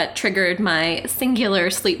ones that triggered my singular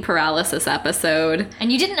sleep paralysis episode.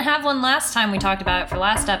 And you didn't have one last time we talked about it for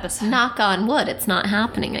last episode. Knock on wood, it's not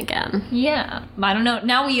happening again. Yeah. I don't know.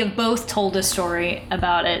 Now we have both told a story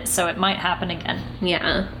about it, so it might happen again.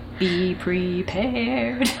 Yeah. Be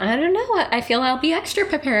prepared. I don't know. I feel I'll be extra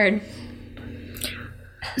prepared.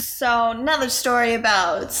 So, another story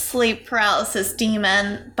about sleep paralysis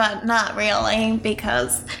demon, but not really,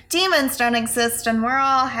 because demons don't exist and we're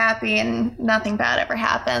all happy and nothing bad ever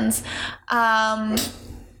happens.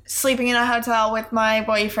 Sleeping in a hotel with my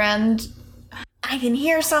boyfriend, I can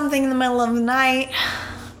hear something in the middle of the night.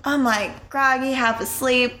 I'm like groggy, half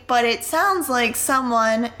asleep, but it sounds like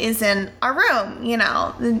someone is in our room, you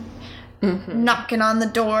know, knocking on the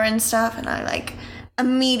door and stuff, and I like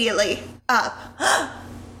immediately up.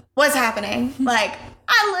 What's happening? Like,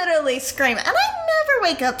 I literally scream, and I never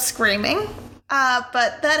wake up screaming.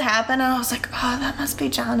 But that happened, and I was like, oh, that must be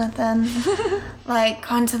Jonathan. Like,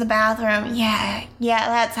 gone to the bathroom. Yeah,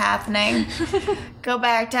 that's happening. Go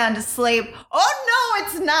back down to sleep. Oh, no,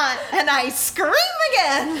 it's not. And I scream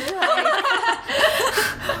again.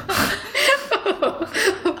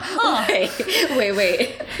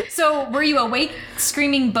 Wait. So, were you awake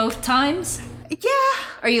screaming both times? Yeah.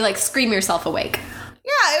 Are you like scream yourself awake?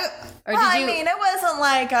 Yeah. Or Well, did you- I mean, it wasn't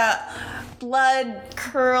like a blood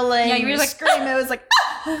curling Yeah, you were like, scream. It was like,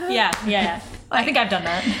 Yeah. I think I've done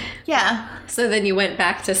that. yeah. So then you went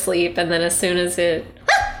back to sleep, and then as soon as it...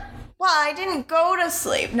 Well, I didn't go to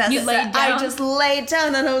sleep necessarily. You laid down? I just laid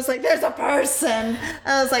down, and I was like, there's a person. And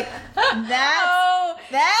I was like, Oh.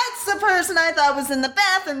 that's the person I thought was in the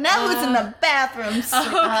bathroom. Now who's in the bathroom?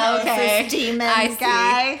 Okay. This demon I see.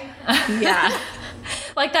 guy. Yeah.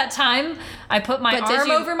 Like that time, I put my But did arm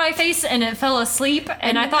you- over my face and it fell asleep,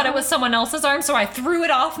 and I thought it was someone else's arm, so I threw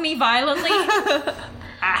it off me violently.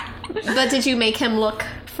 But did you make him look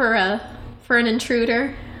for an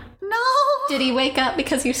intruder? No. Did he wake up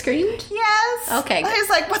because you screamed? Yes. Okay, I was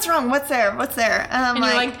like, what's wrong? What's there? And I'm And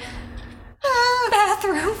you're like, like, "Ah,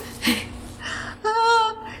 bathroom.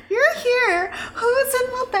 you're here. Who's in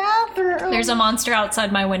the bathroom? There's a monster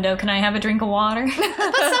outside my window. Can I have a drink of water?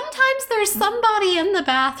 But sometimes there's somebody in the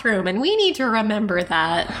bathroom, and we need to remember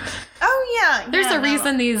that. Oh, yeah. There's yeah, a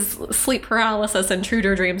reason these sleep paralysis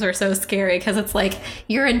intruder dreams are so scary, because it's like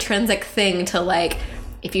your intrinsic thing to like,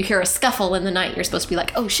 if you hear a scuffle in the night, you're supposed to be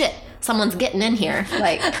like, oh shit, someone's getting in here.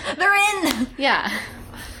 Like, They're in. yeah.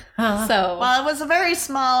 So, Well, it was a very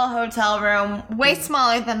small hotel room, way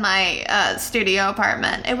smaller than my studio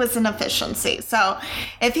apartment. It was an efficiency. So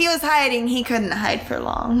if he was hiding, he couldn't hide for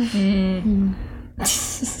long.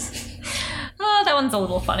 Oh, that one's a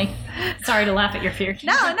little funny. Sorry to laugh at your fear.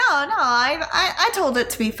 No. I told it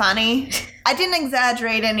to be funny. I didn't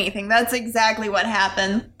exaggerate anything. That's exactly what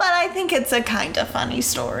happened. But I think it's a kind of funny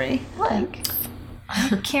story. Like,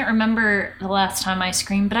 I can't remember the last time I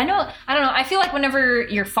screamed, but I don't know. I feel like whenever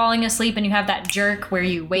you're falling asleep and you have that jerk where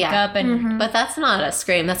you wake Yeah. up and but that's not a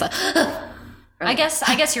scream. That's a. I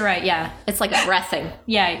guess you're right. Yeah. It's like a breathing.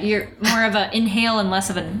 Yeah, you're more of an inhale and less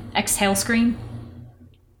of an exhale scream.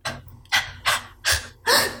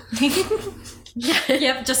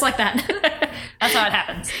 Yep, just like that. That's how it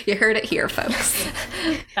happens. You heard it here, folks.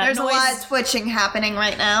 That there's noise, a lot of twitching happening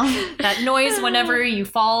right now. that noise whenever you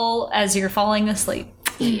fall as you're falling asleep.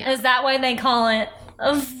 Is that why they call it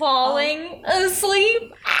falling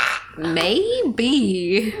asleep?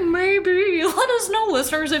 Maybe. Maybe. Let us know,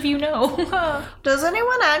 listeners, if you know. Does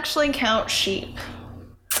anyone actually count sheep?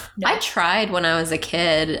 I tried when I was a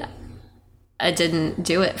kid. It didn't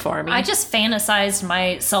do it for me. I just fantasized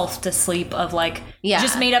myself to sleep of like, Yeah.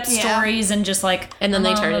 just made up Yeah. stories and just like, And then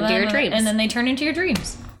they turn into your dreams. And then they turn into your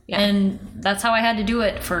dreams. Yeah. And that's how I had to do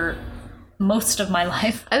it for most of my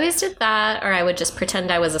life. I always did that, or I would just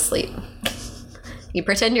pretend I was asleep. You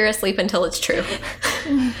pretend you're asleep until it's true.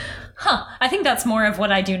 Huh. I think that's more of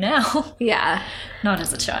what I do now. Yeah. Not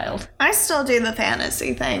as a child. I still do the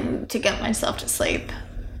fantasy thing to get myself to sleep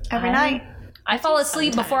every night. I fall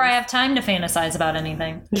asleep before I have time to fantasize about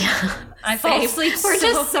anything. Yeah. I fall asleep We're so-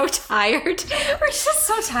 just so tired. We're just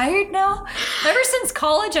so tired now. Ever since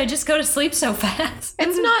college, I just go to sleep so fast.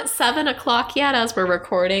 It's not 7 o'clock yet as we're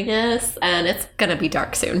recording this, and it's gonna be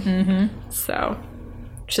dark soon. Mm-hmm. So,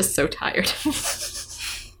 just so tired.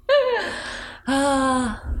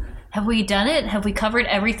 Have we done it? Have we covered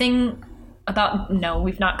everything about... No,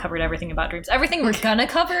 we've not covered everything about dreams. Everything we're gonna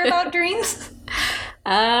cover about dreams?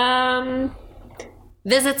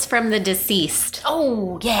 Visits from the deceased.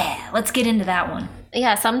 Oh, yeah. Let's get into that one.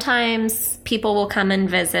 Yeah, sometimes people will come and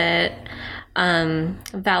visit.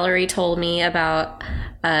 Valerie told me about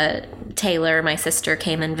Taylor, my sister,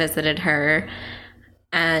 came and visited her.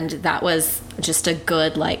 And that was just a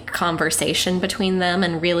good, like, conversation between them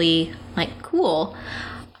and really, like, cool.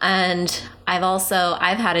 And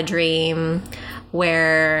I've had a dream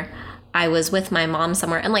where I was with my mom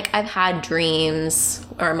somewhere, and like I've had dreams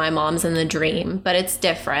or my mom's in the dream, but it's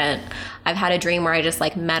different. I've had a dream where I just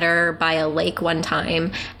like met her by a lake one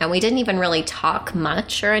time, and we didn't even really talk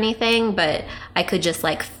much or anything, but I could just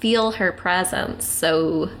like feel her presence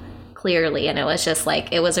so clearly, and it was just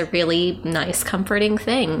like, it was a really nice, comforting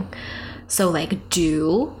thing. So like,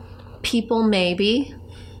 do people maybe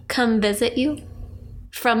come visit you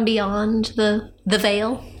from beyond the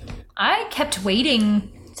veil? I kept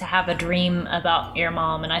waiting to have a dream about your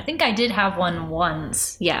mom, and I think I did have one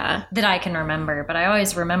once Yeah. that I can remember, but I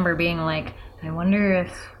always remember being like, I wonder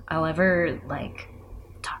if I'll ever like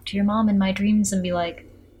talk to your mom in my dreams and be like,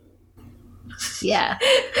 Yeah.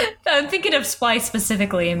 that I'm thinking of Splice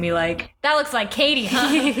specifically and be like, that looks like Katie,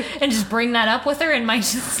 huh? And just bring that up with her in my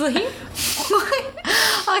sleep.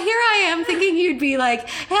 Oh, here I am thinking you'd be like,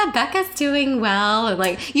 yeah, Becca's doing well. And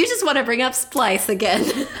like, you just want to bring up Splice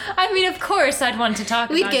again. I mean, of course I'd want to talk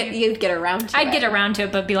about it. You'd get around to it. I'd get around to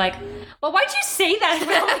it, but be like, well, why'd you say that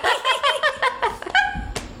about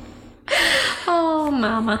me? Oh,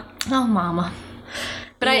 mama. Oh, mama.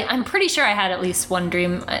 But yeah. I'm pretty sure I had at least one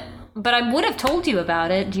dream. But I would have told you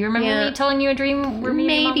about it. Do you remember me telling you a dream where me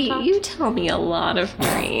and Maybe. Mom talked? You tell me a lot of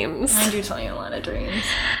dreams. I do tell you a lot of dreams.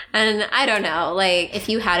 And I don't know, like, if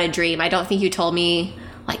you had a dream, I don't think you told me,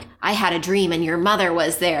 like, I had a dream and your mother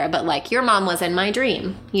was there, but, like, your mom was in my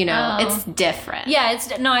dream. You know, It's different. Yeah,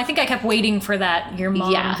 I think I kept waiting for that. Your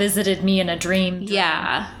mom visited me in a dream.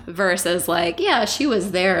 Yeah, versus, like, yeah, she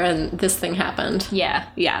was there and this thing happened. Yeah.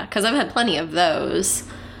 Yeah, because I've had plenty of those,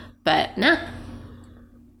 but nah.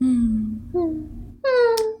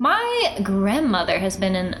 My grandmother has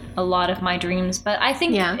been in a lot of my dreams, but I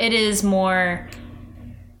think it is more...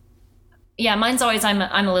 Yeah, mine's always I'm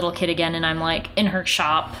a little kid again, and I'm like in her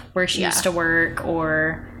shop where she used to work,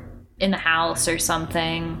 or in the house or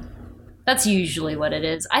something. That's usually what it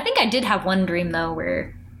is. I think I did have one dream, though,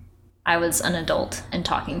 where I was an adult and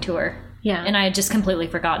talking to her. Yeah. And I had just completely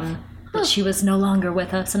forgotten that she was no longer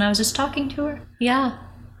with us, and I was just talking to her. Yeah.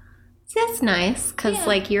 That's nice, because,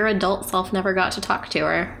 like, your adult self never got to talk to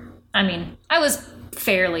her. I mean, I was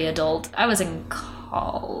fairly adult. I was in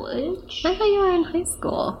college. I thought you were in high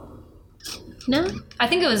school. No? I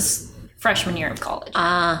think it was freshman year of college.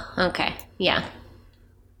 Okay. Yeah.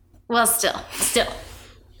 Well, still.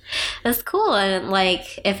 That's cool. And,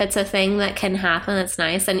 like, if it's a thing that can happen, it's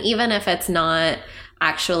nice. And even if it's not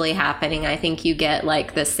actually happening, I think you get,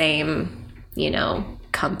 like, the same, you know,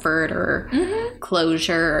 comfort or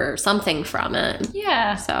closure or something from it.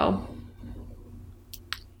 Yeah. So,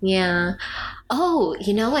 yeah. Oh,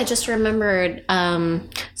 you know, I just remembered.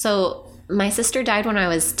 So my sister died when I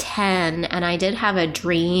was 10, and I did have a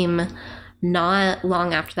dream not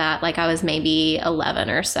long after that. Like, I was maybe 11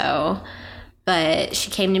 or so. But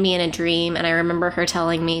she came to me in a dream, and I remember her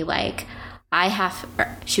telling me, like,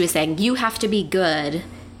 she was saying, you have to be good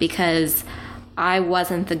because I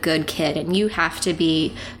wasn't the good kid, and you have to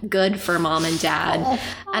be good for mom and dad.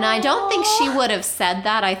 And I don't think she would have said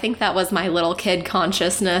that. I think that was my little kid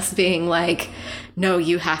consciousness being like, no,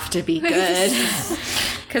 you have to be good.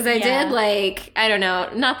 Because I did, like, I don't know,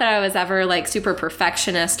 not that I was ever, like, super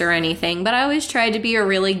perfectionist or anything, but I always tried to be a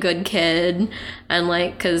really good kid. And,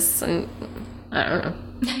 like, because, I don't know.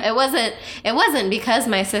 It wasn't because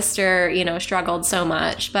my sister, you know, struggled so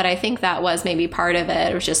much, but I think that was maybe part of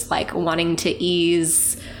it. It was just like wanting to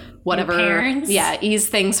ease whatever, ease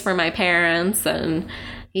things for my parents. And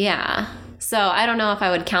so I don't know if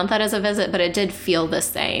I would count that as a visit, but it did feel the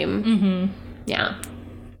same. Yeah.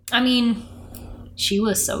 I mean, she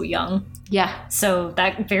was so young. Yeah. So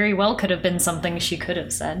that very well could have been something she could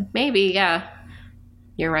have said. Maybe. Yeah.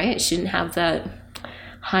 You're right. She didn't have that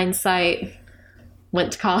hindsight.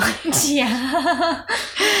 Went to college. Yeah.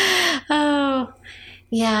 Oh,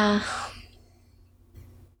 yeah.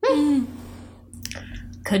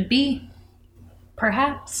 Could be.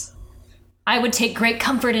 Perhaps. I would take great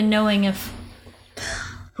comfort in knowing if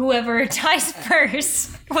whoever dies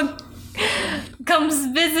first comes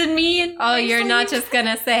visit me. Oh, you're not just going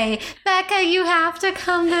to say, Becca, you have to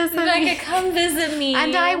come visit me. Becca, come visit me.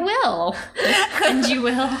 And I will. And you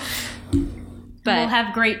will. But we'll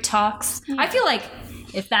have great talks. I feel like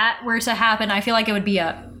if that were to happen, I feel like it would be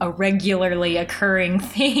a regularly occurring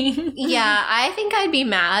thing. Yeah, I think I'd be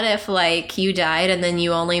mad if, like, you died and then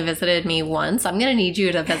you only visited me once. I'm going to need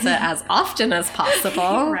you to visit as often as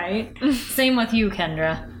possible. Right. Same with you,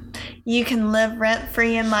 Kendra. You can live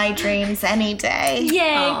rent-free in my dreams any day. Yay!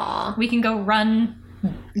 Aww. We can go run,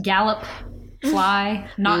 gallop, fly,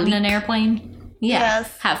 not in an airplane. Yeah.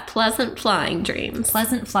 Yes. Have pleasant flying dreams.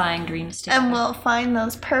 Pleasant flying dreams, together. And we'll find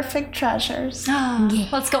those perfect treasures.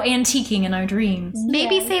 Let's go antiquing in our dreams.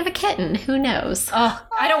 Maybe save a kitten. Who knows? Oh,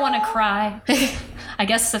 I don't want to cry. I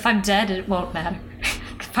guess if I'm dead, it won't matter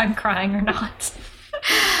if I'm crying or not.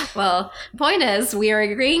 Well, point is, we are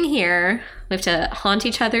agreeing here. We have to haunt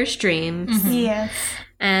each other's dreams. Yes.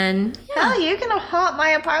 And Oh, you can haunt my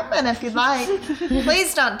apartment if you'd like.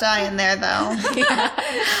 Please don't die in there, though.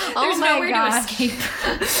 There's nowhere to escape.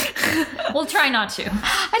 We'll try not to.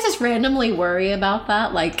 I just randomly worry about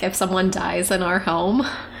that. Like, if someone dies in our home,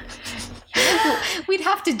 we'd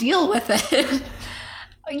have to deal with it.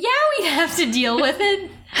 Yeah, we'd have to deal with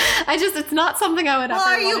it. It's not something I would ever Well,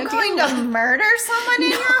 are want you to going deal to murder someone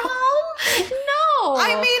in your home? No.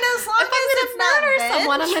 I mean, as long If as it's I'm going to murder not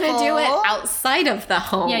someone, not I'm going to do it vengeful. outside of the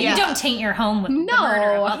home. Yeah, you don't taint your home with the No.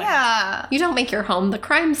 murder of others. Yeah. You don't make your home the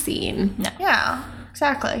crime scene. Yeah.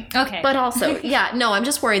 Exactly. Okay. But also, yeah, no, I'm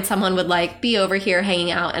just worried someone would like be over here hanging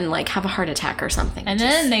out and like have a heart attack or something. and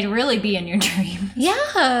then they'd really be in your dream.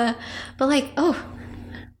 Yeah. But like, oh.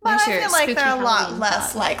 But where's I your feel like spooky they're a lot Halloween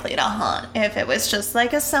less thought? likely to haunt if it was just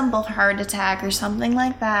like a simple heart attack or something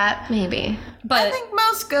like that. Maybe. But I think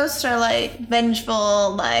most ghosts are like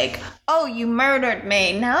vengeful, like, oh, you murdered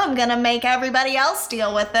me. Now I'm gonna make everybody else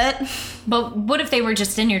deal with it. But what if they were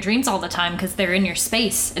just in your dreams all the time because they're in your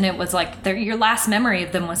space and it was like your last memory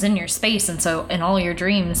of them was in your space, and so in all your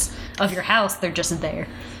dreams of your house they're just there.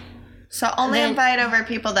 So only Then- invite over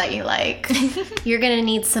people that you like. You're going to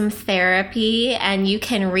need some therapy, and you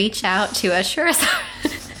can reach out to a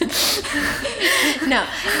No.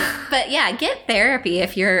 But yeah, get therapy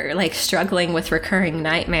if you're like struggling with recurring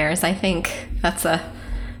nightmares. I think that's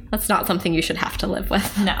not something you should have to live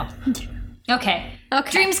with. No. Okay.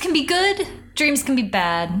 Okay. Dreams can be good, dreams can be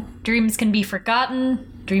bad, dreams can be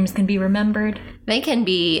forgotten, dreams can be remembered. They can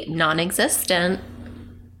be non-existent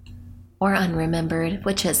or unremembered,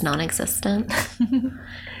 which is non-existent.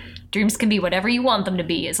 Dreams can be whatever you want them to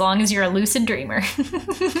be as long as you're a lucid dreamer.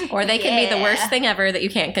 Or they can be the worst thing ever that you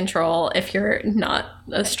can't control if you're not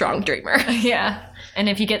a strong dreamer. Yeah. And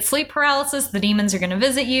if you get sleep paralysis, the demons are going to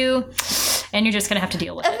visit you and you're just going to have to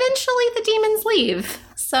deal with it. Eventually the demons leave.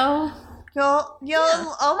 So,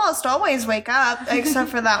 You'll almost always wake up, except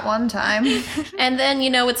for that one time. and then you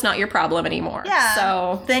know it's not your problem anymore. Yeah.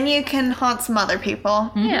 So, Then you can haunt some other people.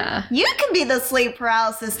 yeah. You can be the sleep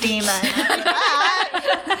paralysis demon. After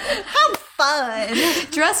that. How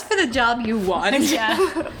fun. Dress for the job you want. Yeah.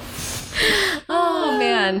 Oh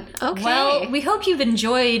man. Okay. Well, we hope you've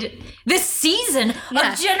enjoyed this season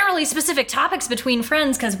Yeah. of generally specific topics between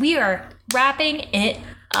friends because we are wrapping it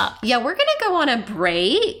up. yeah, we're gonna go on a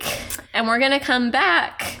break, and we're gonna come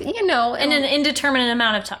back. You know, In an indeterminate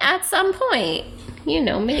amount of time. at some point. You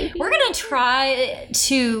know, maybe. We're going to try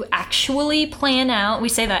to actually plan out. We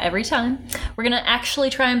say that every time. We're going to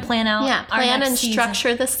actually try and plan out. Yeah, plan and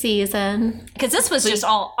structure the season. Because this was just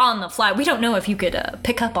all on the fly. We don't know if you could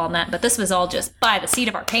pick up on that, but this was all just by the seat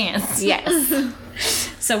of our pants. Yes.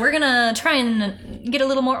 So we're going to try and get a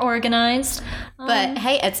little more organized. But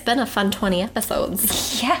hey, it's been a fun 20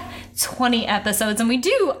 episodes. Yeah, 20 episodes. And we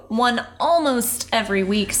do one almost every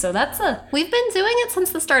week. So that's We've been doing it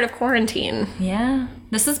since the start of quarantine. yeah.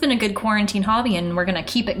 This has been a good quarantine hobby, and we're going to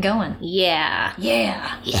keep it going. Yeah.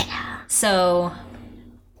 Yeah. Yeah. So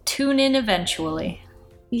tune in eventually.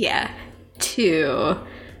 Yeah. 2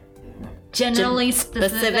 Generally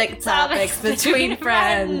specific topics between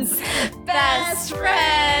friends. Best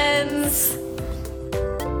friends.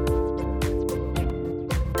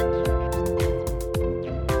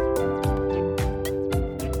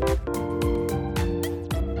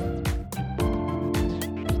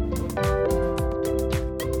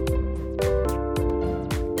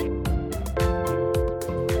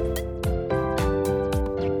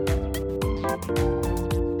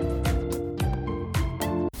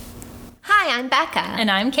 Hi, I'm Becca. And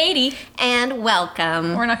I'm Katie. And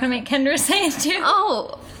welcome. We're not going to make Kendra say it too.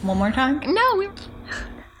 Oh, One more time. no, we.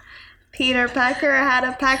 Peter Pecker had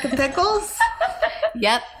a pack of pickles.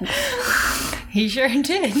 Yep. He sure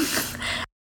did.